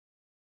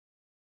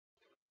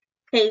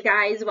Hey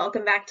guys,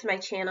 welcome back to my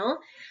channel.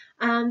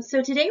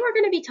 So today we're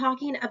going to be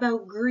talking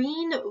about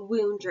green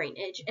wound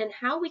drainage and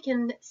how we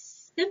can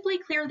simply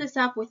clear this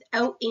up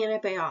without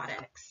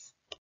antibiotics.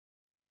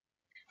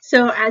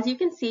 So as you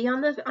can see on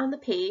the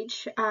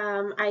page,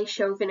 I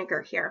show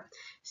vinegar here.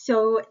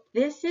 So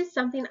this is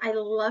something I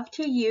love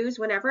to use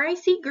whenever I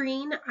see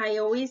green. I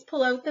always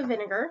pull out the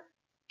vinegar,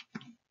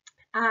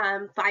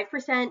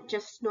 5%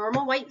 just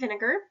normal white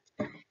vinegar.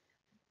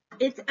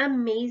 It's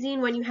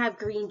amazing when you have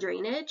green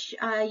drainage.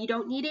 You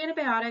don't need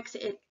antibiotics.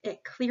 It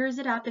clears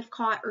it up if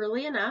caught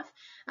early enough.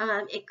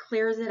 It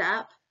clears it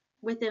up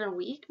within a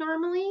week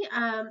normally.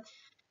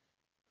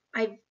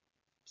 I've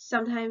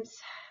sometimes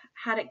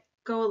had it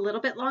go a little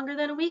bit longer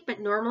than a week,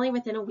 but normally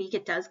within a week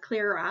it does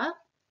clear up.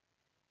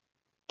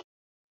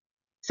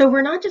 So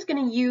we're not just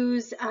going to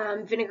use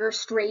vinegar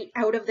straight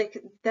out of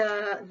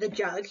the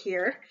jug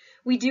here.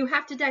 We do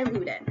have to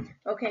dilute it.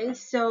 Okay,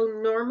 so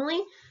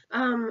normally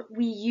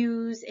we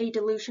use a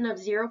dilution of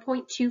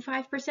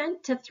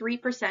 0.25% to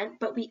 3%,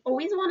 but we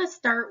always want to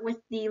start with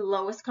the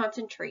lowest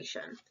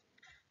concentration.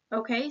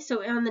 Okay,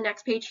 so on the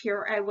next page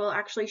here, I will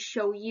actually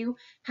show you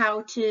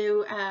how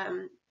to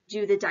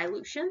do the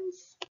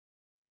dilutions.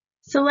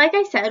 So like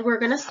I said, we're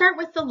going to start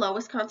with the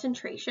lowest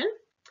concentration.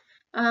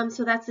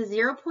 So that's a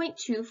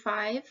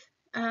 0.25.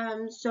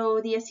 So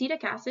the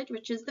acetic acid,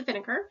 which is the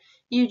vinegar,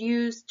 you'd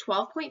use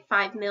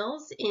 12.5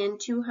 mils in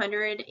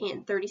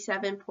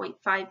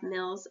 237.5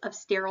 mils of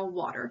sterile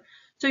water.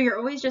 So you're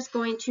always just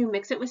going to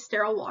mix it with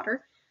sterile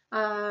water.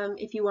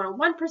 If you want a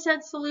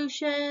 1%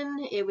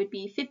 solution, it would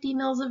be 50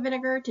 mils of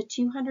vinegar to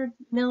 200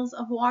 mils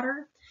of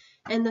water.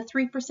 And the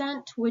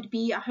 3% would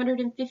be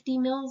 150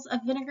 mils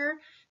of vinegar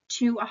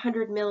to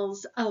 100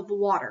 mils of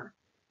water.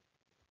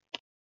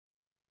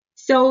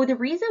 So the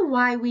reason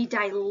why we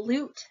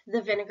dilute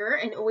the vinegar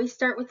and always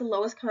start with the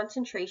lowest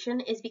concentration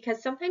is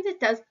because sometimes it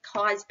does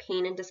cause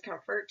pain and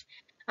discomfort.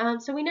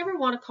 So we never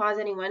want to cause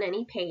anyone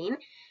any pain.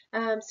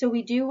 So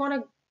we do want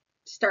to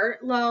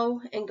start low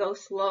and go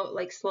slow,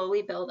 like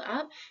slowly build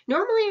up.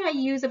 Normally I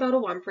use about a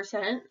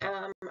 1%.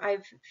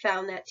 I've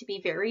found that to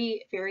be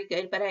very, very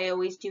good, but I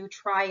always do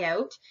try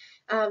out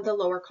the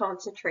lower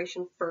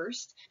concentration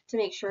first to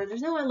make sure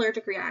there's no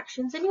allergic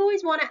reactions. And you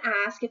always want to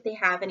ask if they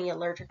have any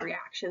allergic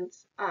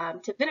reactions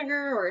to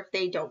vinegar or if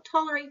they don't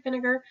tolerate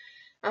vinegar.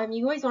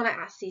 You always want to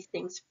ask these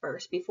things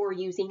first before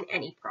using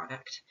any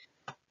product.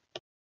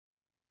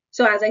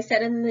 So as I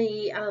said in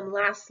the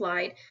last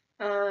slide,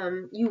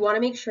 you want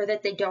to make sure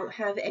that they don't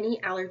have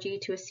any allergy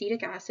to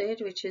acetic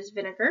acid, which is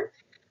vinegar.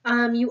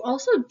 You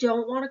also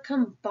don't want to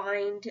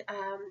combine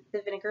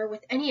the vinegar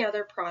with any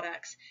other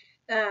products.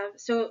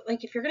 So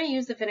like if you're going to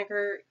use the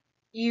vinegar,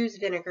 use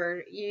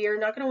vinegar. You're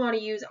not going to want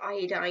to use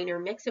iodine or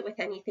mix it with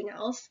anything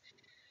else.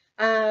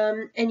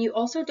 And you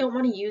also don't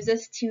want to use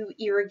this to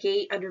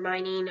irrigate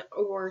undermining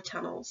or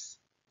tunnels.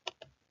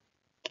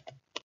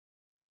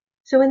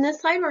 So in this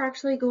slide, we're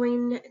actually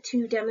going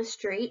to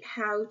demonstrate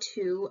how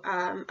to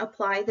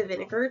apply the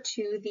vinegar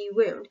to the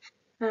wound.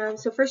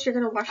 So first you're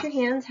going to wash your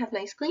hands, have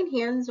nice clean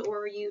hands,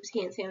 or use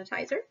hand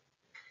sanitizer.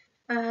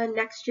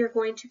 Next, you're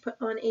going to put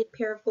on a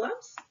pair of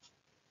gloves.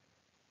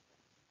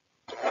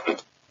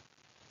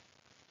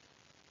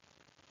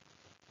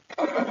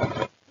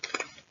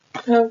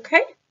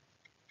 Okay.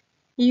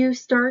 You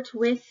start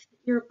with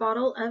your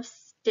bottle of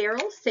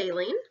sterile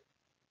saline.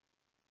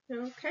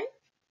 Okay.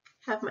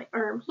 Have my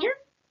arm here.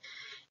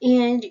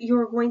 And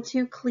you're going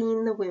to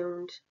clean the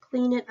wound.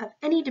 Clean it of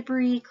any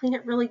debris, clean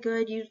it really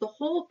good. Use the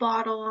whole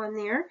bottle on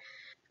there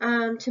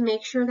to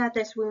make sure that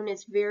this wound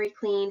is very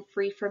clean,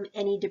 free from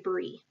any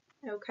debris.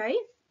 Okay?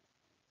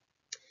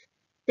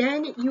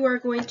 Then you are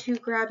going to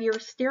grab your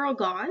sterile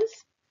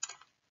gauze.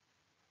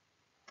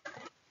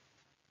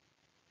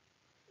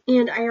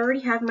 And I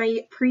already have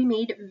my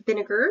pre-made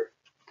vinegar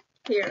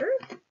here.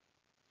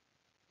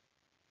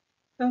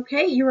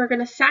 Okay, you are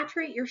going to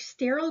saturate your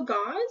sterile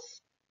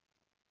gauze.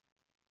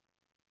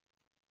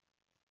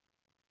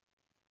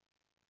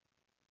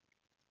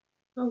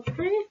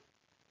 Okay.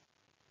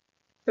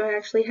 So I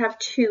actually have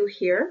two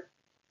here.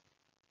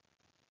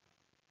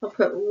 I'll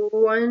put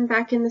one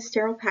back in the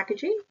sterile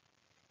packaging,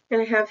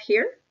 and I have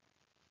here.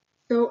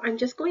 So I'm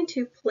just going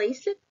to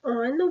place it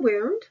on the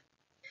wound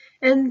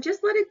and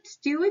just let it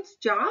do its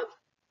job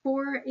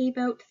for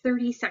about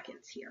 30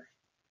 seconds here.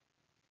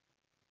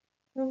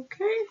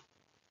 Okay.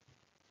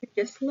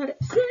 Just let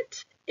it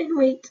sit and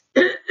wait.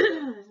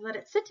 Let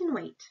it sit and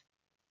wait.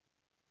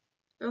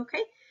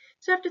 Okay.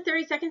 So after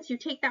 30 seconds, you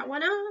take that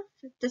one off,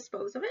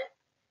 dispose of it,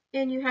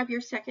 and you have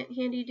your second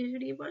handy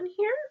duty one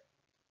here.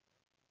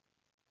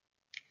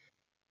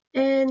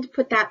 And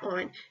put that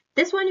on.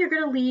 This one you're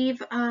going to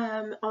leave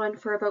on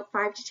for about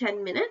 5 to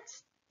 10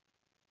 minutes.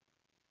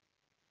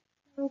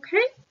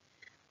 Okay.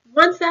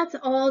 Once that's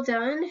all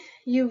done,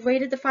 you've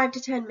waited the 5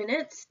 to 10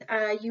 minutes,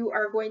 you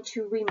are going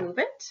to remove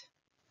it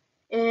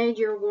and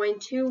you're going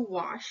to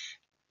wash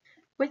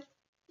with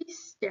the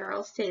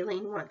sterile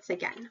saline once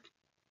again.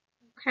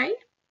 Okay.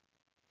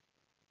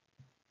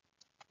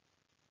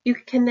 You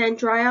can then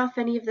dry off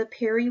any of the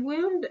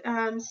peri-wound.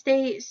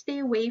 Stay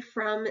away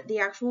from the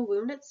actual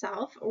wound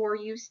itself, or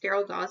use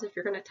sterile gauze if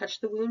you're going to touch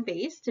the wound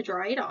base to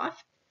dry it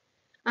off.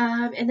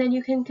 And then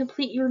you can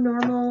complete your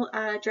normal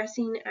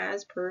dressing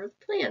as per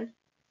plan.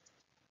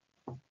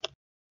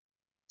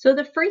 So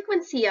the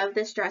frequency of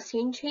this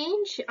dressing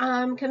change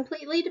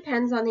completely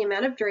depends on the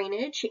amount of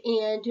drainage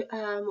and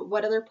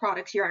what other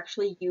products you're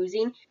actually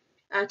using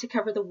to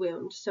cover the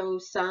wound. So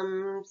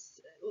some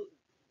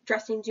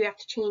dressings you have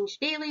to change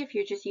daily if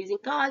you're just using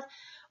gauze,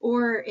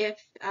 or if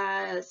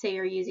say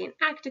you're using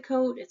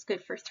Acticoat, it's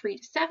good for 3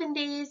 to 7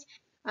 days.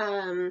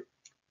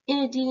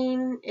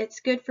 Inidine, it's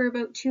good for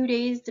about 2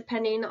 days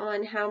depending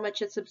on how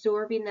much it's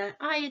absorbing that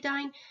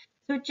iodine.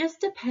 So it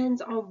just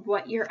depends on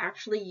what you're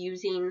actually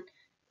using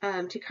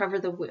to cover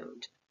the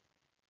wound.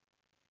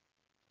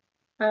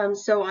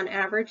 So on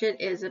average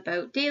it is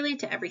about daily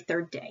to every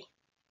 3rd day.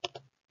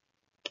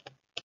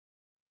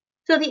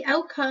 So the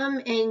outcome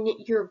and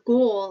your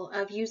goal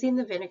of using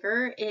the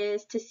vinegar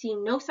is to see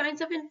no signs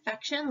of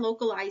infection,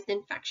 localized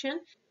infection,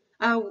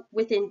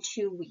 within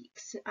 2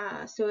 weeks.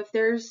 So if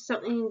there's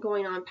something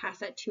going on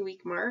past that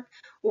 2-week mark,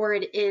 or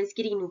it is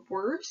getting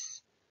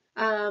worse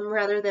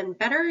rather than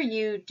better,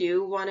 you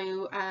do want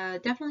to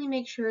definitely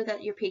make sure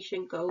that your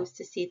patient goes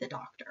to see the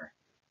doctor.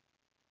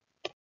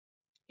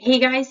 Hey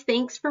guys,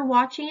 thanks for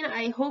watching.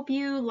 I hope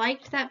you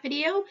liked that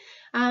video.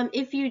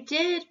 If you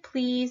did,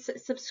 please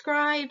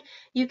subscribe.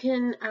 You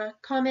can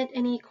comment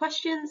any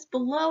questions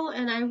below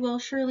and I will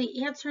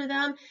surely answer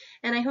them.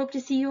 And I hope to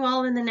see you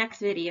all in the next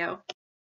video.